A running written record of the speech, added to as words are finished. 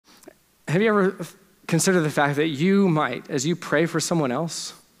Have you ever considered the fact that you might, as you pray for someone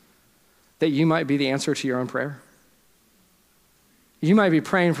else, that you might be the answer to your own prayer? You might be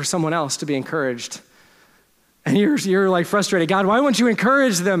praying for someone else to be encouraged. And you're like frustrated. God, why won't you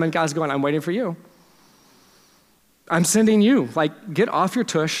encourage them? And God's going, I'm waiting for you. I'm sending you. Like, get off your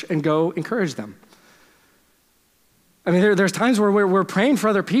tush and go encourage them. I mean, there's times where we're praying for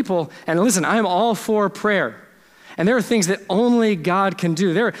other people, and listen, I'm all for prayer. And there are things that only God can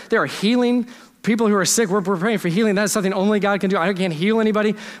do. There are healing, people who are sick, we're praying for healing. That's something only God can do. I can't heal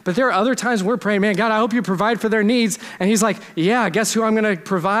anybody. But there are other times we're praying, man, God, I hope you provide for their needs. And he's like, yeah, guess who I'm going to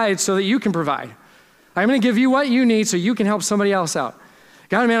provide so that you can provide? I'm going to give you what you need so you can help somebody else out.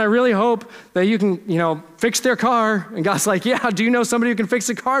 God, man, I really hope that you can, fix their car. And God's like, yeah, do you know somebody who can fix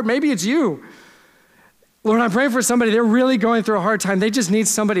a car? Maybe it's you. Lord, I'm praying for somebody, they're really going through a hard time. They just need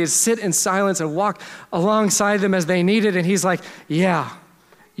somebody to sit in silence and walk alongside them as they need it. And he's like, yeah,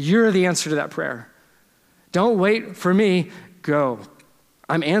 you're the answer to that prayer. Don't wait for me, go.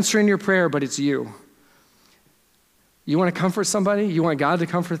 I'm answering your prayer, but it's you. You want to comfort somebody? You want God to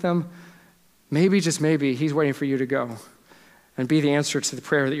comfort them? Maybe, just maybe, he's waiting for you to go and be the answer to the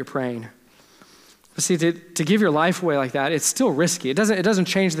prayer that you're praying. But see, to give your life away like that, it's still risky. It doesn't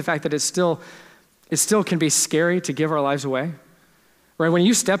change the fact that it still can be scary to give our lives away. Right? When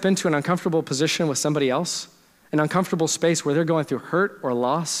you step into an uncomfortable position with somebody else, an uncomfortable space where they're going through hurt or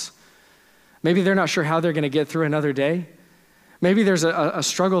loss, maybe they're not sure how they're going to get through another day. Maybe there's a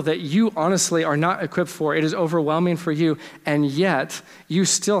struggle that you honestly are not equipped for. It is overwhelming for you, and yet you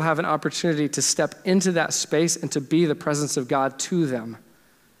still have an opportunity to step into that space and to be the presence of God to them.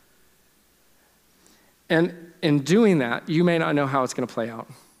 And in doing that, you may not know how it's going to play out.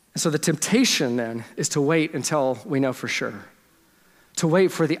 So the temptation then is to wait until we know for sure, to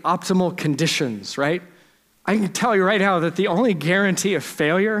wait for the optimal conditions, right? I can tell you right now that the only guarantee of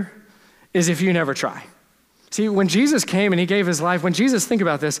failure is if you never try. See, when Jesus came and he gave his life, when Jesus, think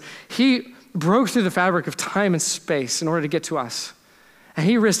about this, he broke through the fabric of time and space in order to get to us. And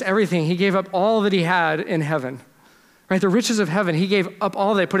he risked everything. He gave up all that he had in heaven, right? The riches of heaven. He gave up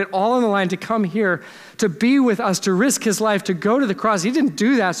all that, put it all on the line to come here, to be with us, to risk his life, to go to the cross. He didn't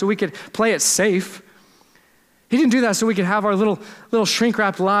do that so we could play it safe. He didn't do that so we could have our little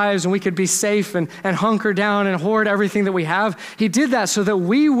shrink-wrapped lives and we could be safe and hunker down and hoard everything that we have. He did that so that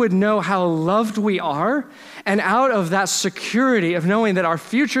we would know how loved we are, and out of that security of knowing that our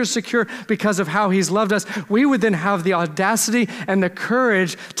future is secure because of how he's loved us, we would then have the audacity and the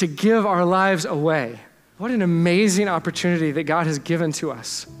courage to give our lives away. What an amazing opportunity that God has given to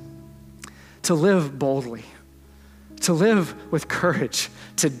us to live boldly, to live with courage,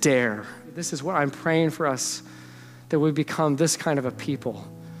 to dare. This is what I'm praying for us, that we become this kind of a people,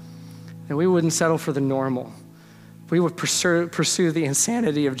 that we wouldn't settle for the normal. We would pursue the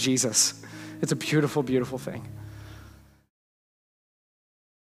insanity of Jesus. It's a beautiful, beautiful thing.